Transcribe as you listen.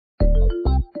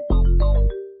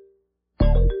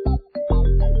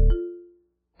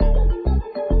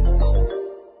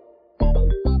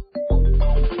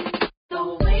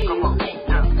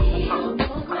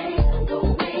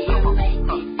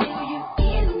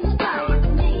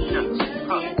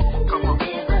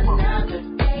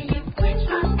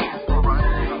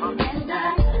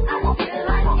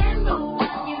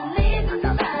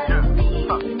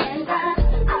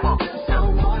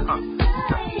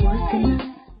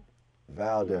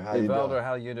Valder, how Hey, you doing? Valder,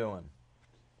 how you doing?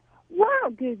 Well,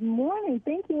 good morning.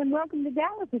 Thank you, and welcome to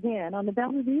Dallas again on the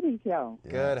Valder Beebe Show.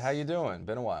 Good. How Yes, you doing?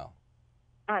 Been a while.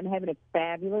 I'm having a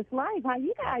fabulous life. How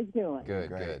you guys doing? doing Good,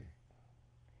 great. good.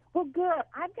 Well, good.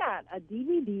 I've got a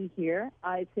DVD here.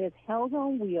 It says Hell's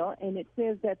on Wheel, and it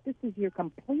says that this is your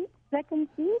complete second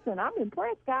season. I'm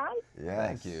impressed, guys.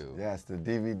 Yes, Thank you. Yes, the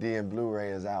DVD and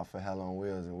Blu-ray is out for Hell on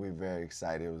Wheels, and we're very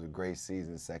excited. It was a great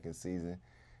season, second season,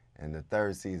 and the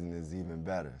third season is even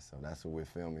better. So that's what we're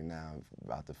filming now,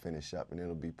 about to finish up, and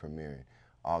it'll be premiering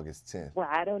August 10th. Well,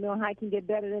 I don't know how I can get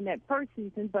better than that first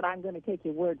season, but I'm going to take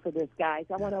your word for this, guys.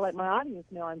 I want to let my audience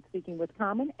know I'm speaking with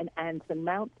Common and Anson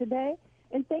Mount today.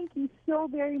 And thank you so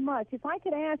very much. If I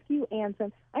could ask you,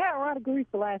 Anson, I got a lot of grief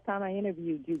the last time I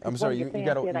interviewed you. I'm sorry, you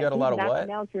got a lot of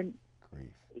what? Grief.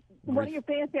 One of your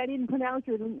fans said I didn't pronounce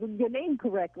your name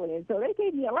correctly, and so they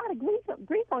gave me a lot of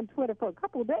grief on Twitter for a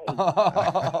couple of days.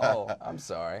 Oh, I'm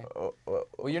sorry.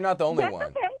 Well, you're not the only That's one.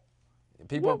 okay.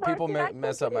 People You're worth it. I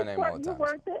mess think up my it is name all the You're time.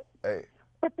 worth it. Hey,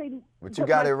 But you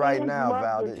got my it right fans now, love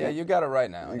Valder. Yeah, you got it right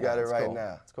now. You Yeah, got it that's right cool.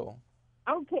 now. It's cool.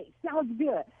 Okay, sounds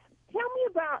good. Tell me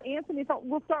about, Anthony,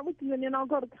 we'll start with you, and then I'll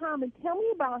go to Common. Tell me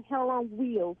about Hell on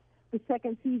Wheels, the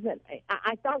second season.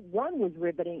 I thought one was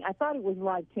riveting. I thought it was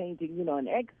life-changing, an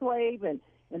ex-slave and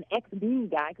an ex-mean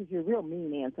guy, because you're real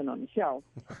mean, Anson, on the show.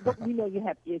 But we know you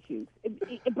have issues.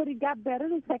 But it got better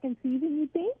the second season, you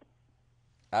think?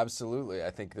 Absolutely. I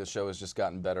think the show has just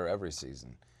gotten better every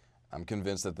season. I'm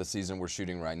convinced that the season we're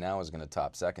shooting right now is going to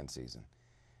top second season.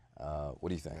 What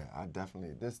do you think? Yeah, I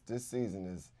definitely, this season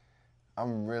is,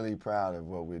 I'm really proud of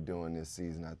what we're doing this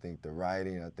season. I think the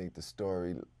writing, I think the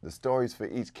stories for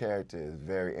each character is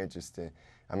very interesting.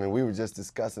 I mean, we were just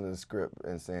discussing the script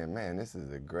and saying, man, this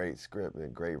is a great script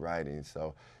and great writing.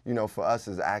 So, for us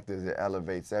as actors, it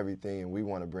elevates everything, and we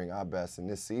want to bring our best. And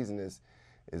this season is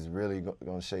really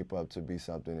going to shape up to be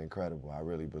something incredible. I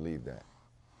really believe that.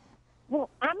 Well,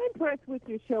 I'm impressed with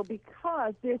your show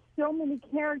because there's so many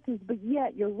characters, but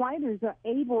yet your writers are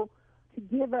able to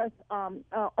give us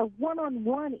a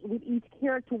one-on-one with each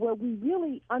character where we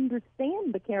really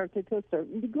understand the character to a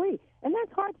certain degree, and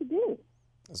that's hard to do.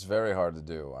 It's very hard to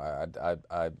do.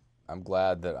 I'm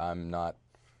glad that I'm not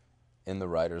in the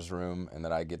writer's room and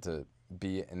that I get to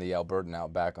be in the Albertan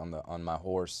outback on my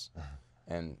horse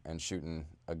and shooting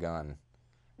a gun.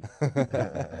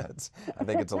 I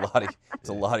think it's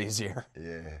a lot easier.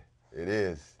 Yeah, it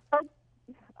is.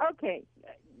 Okay.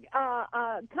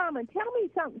 Common, tell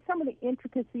me some of the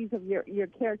intricacies of your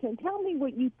character, and tell me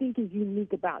what you think is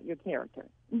unique about your character.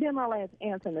 Then I'll ask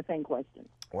Anson the same question.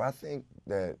 Well, I think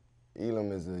that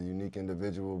Elam is a unique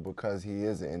individual because he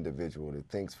is an individual that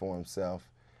thinks for himself.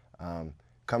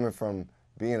 Coming from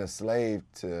being a slave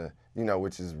to,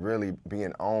 which is really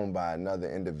being owned by another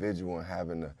individual and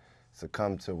having to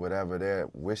succumb to whatever their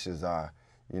wishes are,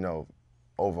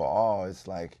 overall, it's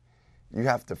like you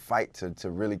have to fight to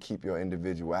really keep your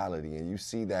individuality. And you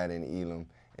see that in Elam.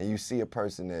 And you see a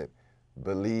person that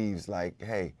believes like,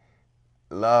 hey,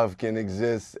 love can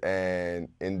exist, and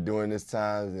during this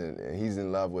time, and he's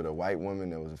in love with a white woman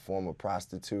that was a former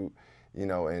prostitute,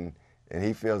 and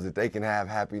he feels that they can have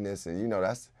happiness, and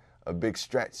that's a big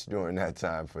stretch during that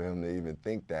time for him to even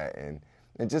think that, and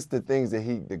just the things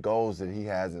that the goals that he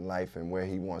has in life and where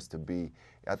he wants to be,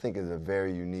 I think is a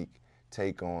very unique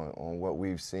take on what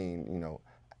we've seen,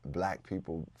 black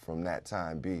people from that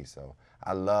time be. So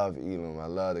I love Elam, I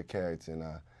love the character, and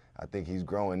I think he's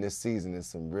growing this season. There's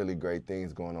some really great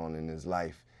things going on in his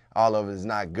life. All of it is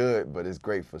not good, but it's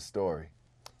great for story.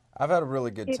 I've had a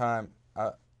really good time.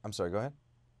 I'm sorry, go ahead.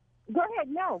 Go ahead.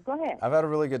 No, go ahead. I've had a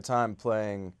really good time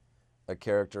playing a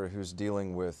character who's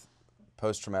dealing with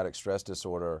post-traumatic stress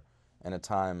disorder in a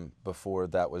time before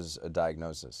that was a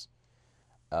diagnosis.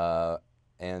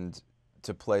 And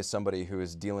to play somebody who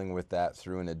is dealing with that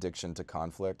through an addiction to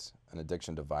conflict, an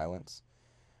addiction to violence,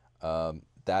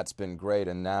 that's been great.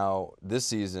 And now this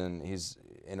season he's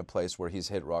in a place where he's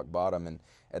hit rock bottom, and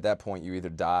at that point you either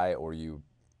die or you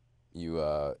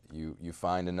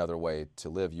find another way to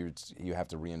live. You have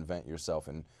to reinvent yourself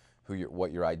and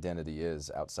what your identity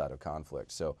is outside of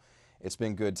conflict. So it's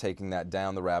been good taking that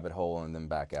down the rabbit hole and then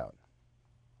back out.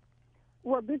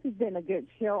 Well, this has been a good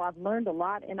show. I've learned a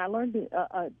lot, and I learned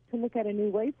to look at a new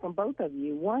way from both of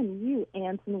you. One, you,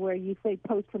 Anson, where you say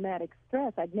post-traumatic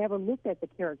stress. I'd never looked at the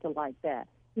character like that.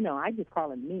 I just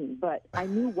call him mean, but I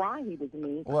knew why he was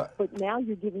mean. But now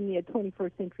you're giving me a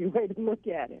 21st century way to look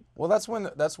at it. Well,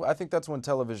 I think that's when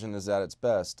television is at its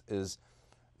best, is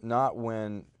not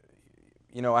when,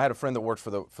 I had a friend that worked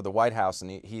for the White House, and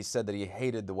he said that he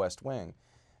hated the West Wing.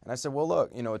 And I said, well,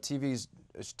 look, TV's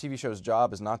TV show's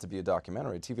job is not to be a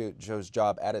documentary. A TV show's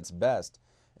job at its best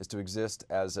is to exist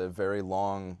as a very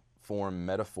long-form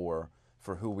metaphor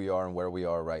for who we are and where we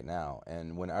are right now.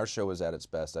 And when our show is at its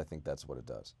best, I think that's what it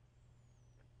does.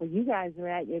 Well, you guys are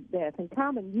at your best. And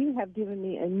Common, you have given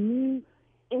me a new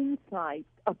insight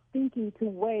of thinking to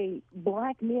way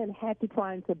black men had to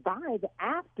try and survive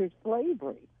after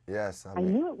slavery. Yes, I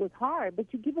knew it was hard, but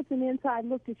you give us an inside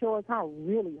look to show us how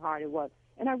really hard it was.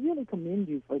 And I really commend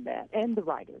you for that, and the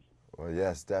writers. Well,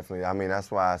 yes, definitely. I mean,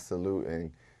 that's why I salute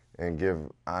and give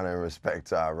honor and respect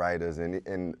to our writers.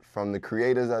 And from the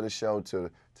creators of the show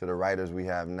to the writers we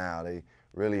have now, they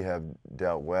really have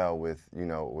dealt well with, you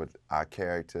know, with our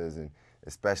characters. And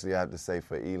especially I have to say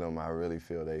for Elam, I really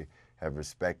feel they have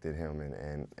respected him.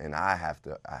 And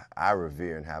I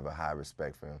revere and have a high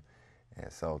respect for him.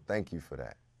 And so thank you for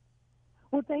that.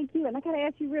 Well, thank you. And I got to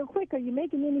ask you real quick, are you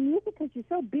making any music? Because you're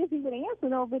so busy with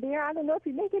Anson over there. I don't know if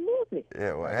you're making music.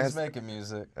 Yeah, well, He's making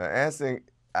music.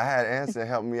 I had Anson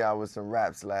help me out with some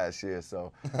raps last year,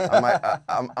 so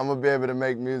I'm gonna be able to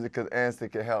make music because Anson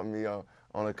can help me on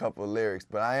a couple of lyrics.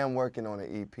 But I am working on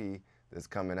an EP that's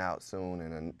coming out soon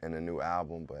and a new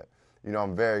album. But you know,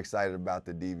 I'm very excited about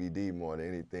the DVD more than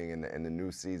anything, and the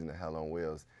new season of Hell on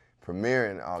Wheels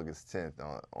premiering August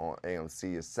 10th on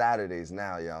AMC. It's Saturdays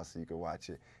now, y'all, so you can watch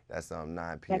it. That's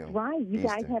 9 p.m. That's right. You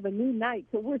Eastern. guys have a new night,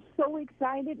 so we're so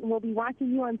excited, and we'll be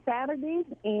watching you on Saturdays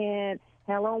and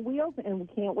Hell on Wheels, and we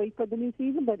can't wait for the new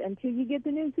season. But until you get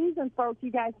the new season, folks,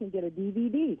 you guys can get a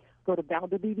DVD. Go to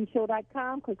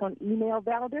ValderBeebeShow.com, click on Email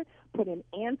Valder, put in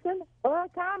Anson or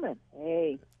Common.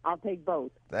 Hey, I'll take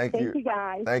both. Thank you. Thank you,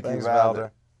 guys. Thanks, Thanks, Valder.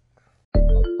 Valder.